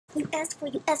You asked for,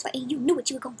 and you knew what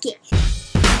you were gonna get.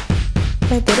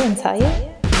 Wait, they didn't tell you?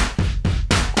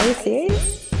 Are you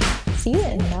serious? So you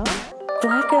didn't know?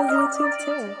 Black Girls YouTube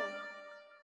too.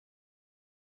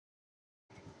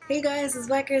 Hey guys, it's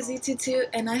Black Girls YouTube too,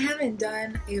 and I haven't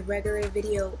done a regular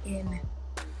video in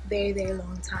very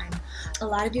long time. A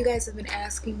lot of you guys have been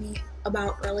asking me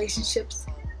about relationships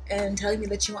and telling me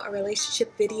that you want a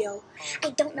relationship video.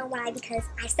 I don't know why, because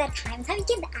I said time and time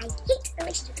again that I hate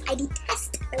relationships. I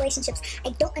detest relationships. I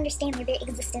don't understand their very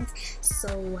existence.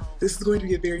 So this is going to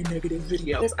be a very negative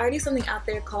video. There's already something out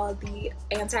there called the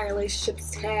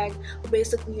anti-relationships tag.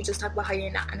 Basically, you just talk about how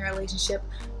you're not in a relationship.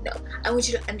 No, I want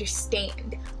you to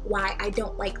understand why I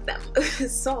don't like them.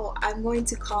 So I'm going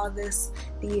to call this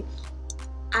the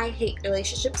I hate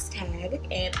relationships tag,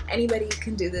 and anybody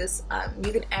can do this.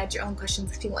 You can add your own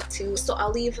questions if you want to. So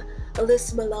I'll leave a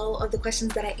list below of the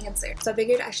questions that I answered. So I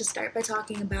figured I should start by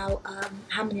talking about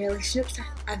how many relationships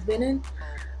I've been in.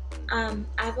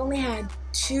 I've only had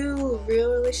 2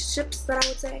 real relationships that I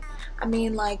would say. I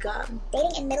mean, like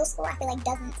dating in middle school, I feel like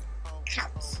doesn't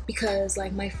count, because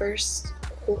like my first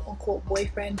quote unquote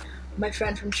boyfriend, my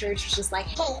friend from church was just like,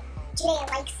 hey, Janae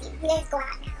likes you. You guys go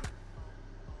out now.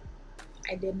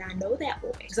 I did not know that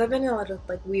boy. So I've been in a lot of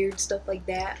like weird stuff like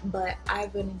that, but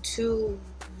I've been in 2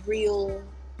 real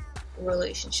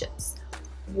relationships.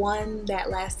 One that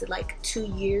lasted like 2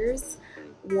 years,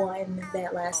 one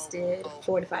that lasted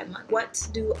 4 to 5 months. What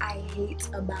do I hate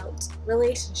about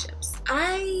relationships?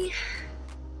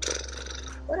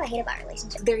 What do I hate about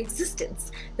relationships? Their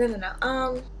existence. No.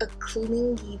 A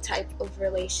clingy type of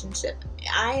relationship.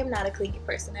 I am not a clingy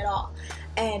person at all.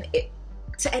 And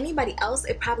to anybody else,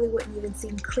 it probably wouldn't even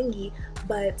seem clingy,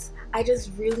 but I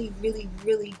just really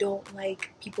don't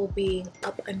like people being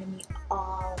up under me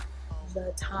all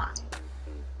the time.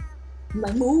 I'm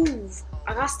like, move,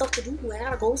 I got stuff to do, I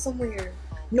gotta go somewhere.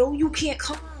 No, you can't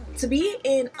come. To be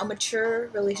in a mature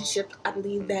relationship, I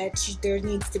believe that there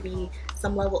needs to be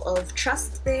some level of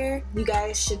trust there. You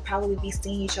guys should probably be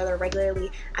seeing each other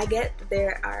regularly. I get that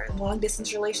there are long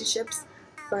distance relationships,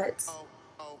 but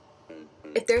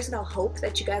if there's no hope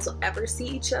that you guys will ever see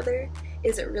each other,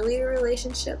 is it really a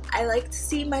relationship? I like to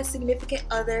see my significant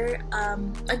other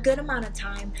a good amount of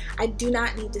time. I do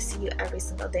not need to see you every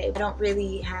single day. I don't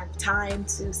really have time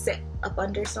to sit up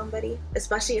under somebody,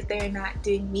 especially if they're not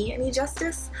doing me any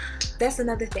justice. That's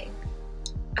another thing.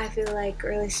 I feel like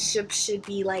relationships should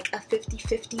be like a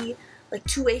 50-50, like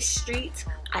two-way street.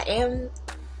 I am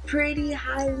pretty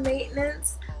high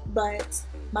maintenance, but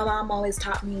my mom always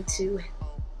taught me to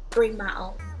bring my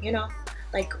own, you know?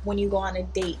 Like when you go on a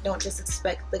date, don't just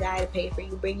expect the guy to pay for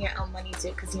you. Bring your own money too,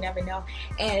 because you never know.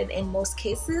 And in most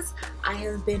cases, I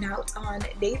have been out on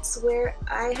dates where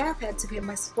I have had to pay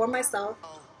for myself,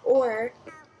 or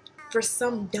for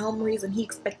some dumb reason he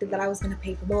expected that I was going to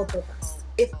pay for both of us.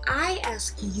 If I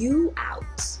ask you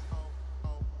out,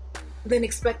 then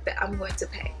expect that I'm going to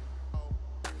pay.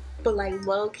 But like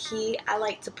low-key, I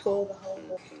like to pull the whole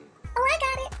way. Oh, I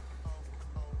got it.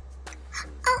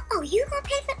 Oh, you gonna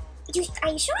pay for?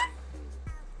 Are you sure?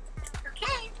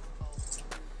 Okay.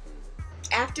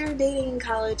 After dating in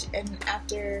college and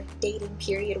after dating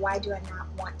period, why do I not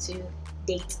want to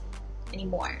date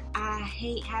anymore? I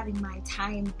hate having my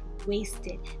time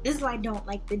wasted. This is why I don't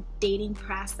like the dating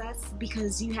process,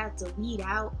 because you have to weed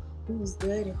out who's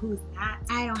good and who's not.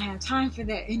 I don't have time for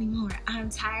that anymore. I'm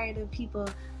tired of people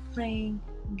playing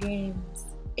games.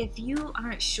 If you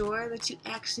aren't sure that you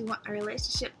actually want a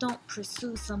relationship, don't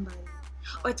pursue somebody.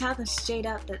 Or tell them straight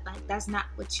up that like that's not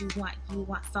what you want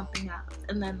something else,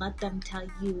 and then let them tell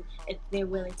you if they're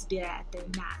willing to do that, if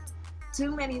they're not.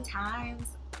 Too many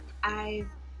times I've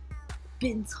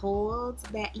been told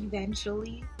that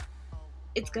eventually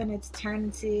it's gonna turn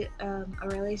into a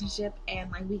relationship and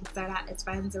like we can start out as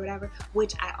friends or whatever,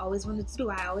 which I always wanted to do.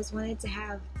 I always wanted to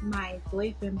have my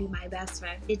boyfriend be my best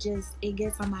friend. It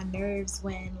gets on my nerves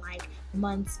when like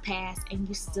months pass and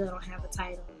you still don't have a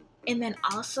title. And then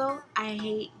also, I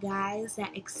hate guys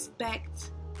that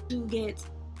expect to get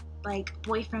like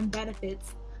boyfriend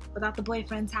benefits without the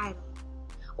boyfriend title,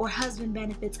 or husband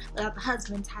benefits without the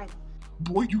husband title.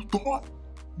 Boy, you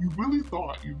really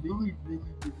thought,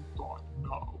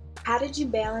 no. How did you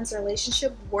balance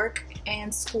relationship, work,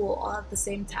 and school all at the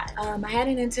same time? I had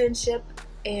an internship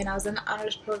and I was in the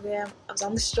honors program. I was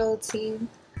on the stroll team.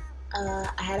 I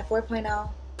had a 4.0 and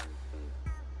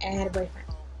I had a boyfriend.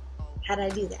 How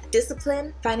did I do that?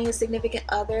 Discipline, finding a significant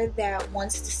other that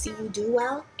wants to see you do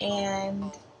well,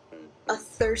 and a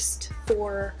thirst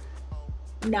for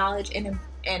knowledge and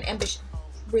ambition.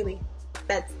 Really,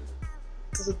 that's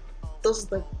those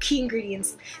are the key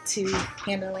ingredients to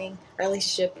handling a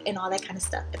relationship and all that kind of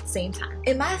stuff at the same time.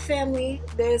 In my family,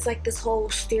 there's like this whole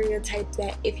stereotype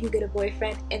that if you get a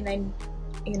boyfriend and then,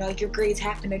 you know, your grades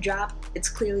happen to drop, it's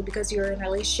clearly because you're in a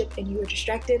relationship and you were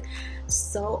distracted.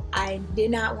 So I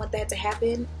did not want that to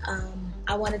happen.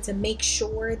 I wanted to make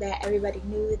sure that everybody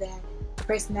knew that the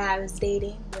person that I was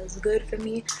dating was good for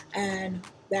me and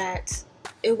that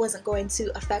it wasn't going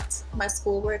to affect my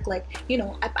schoolwork. Like, you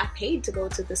know, I paid to go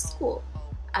to this school.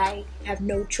 I have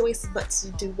no choice but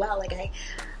to do well. Like,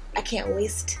 I can't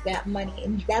waste that money.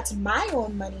 And that's my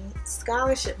own money,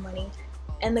 scholarship money,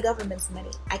 and the government's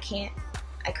money. I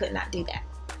could not do that.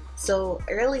 So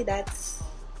early, I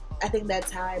think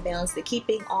that's how I balanced it,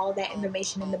 keeping all that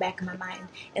information in the back of my mind.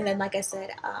 And then, like I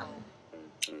said,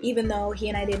 even though he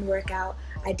and I didn't work out,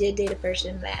 I did date a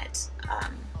person that,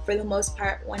 for the most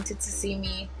part, wanted to see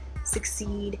me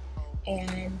succeed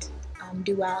and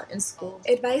do well in school.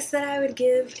 Advice that I would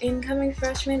give incoming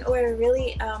freshmen, or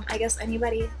really, I guess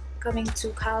anybody coming to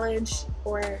college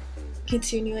or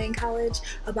continuing college,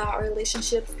 about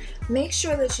relationships: make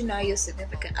sure that you know your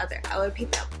significant other. I will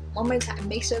repeat that one more time.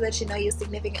 Make sure that you know your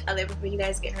significant other before you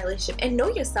guys get in a relationship, and know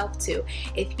yourself too.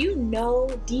 If you know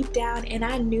deep down, and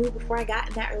I knew before I got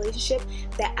in that relationship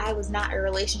that I was not a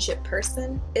relationship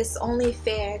person, it's only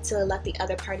fair to let the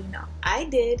other party know. I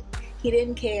did. He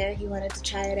didn't care. He wanted to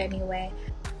try it anyway.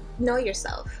 Know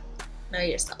yourself. Know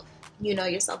yourself. You know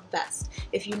yourself best.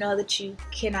 If you know that you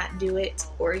cannot do it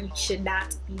or you should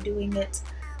not be doing it,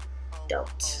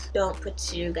 don't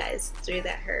put you guys through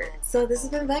that hurt. So this has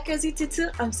been Black Girls Eat Tutu.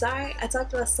 I'm sorry I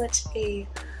talked about such a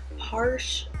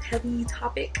harsh, heavy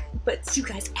topic, but you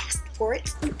guys asked for it.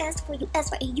 You asked for it,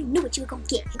 and you knew what you were gonna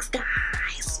get. Thanks,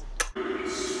 guys.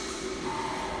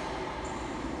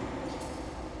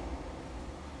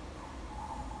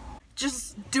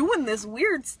 Just doing this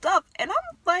weird stuff, and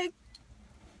I'm like,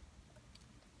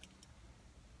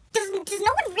 Does no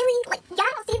one really, like, y'all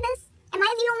don't see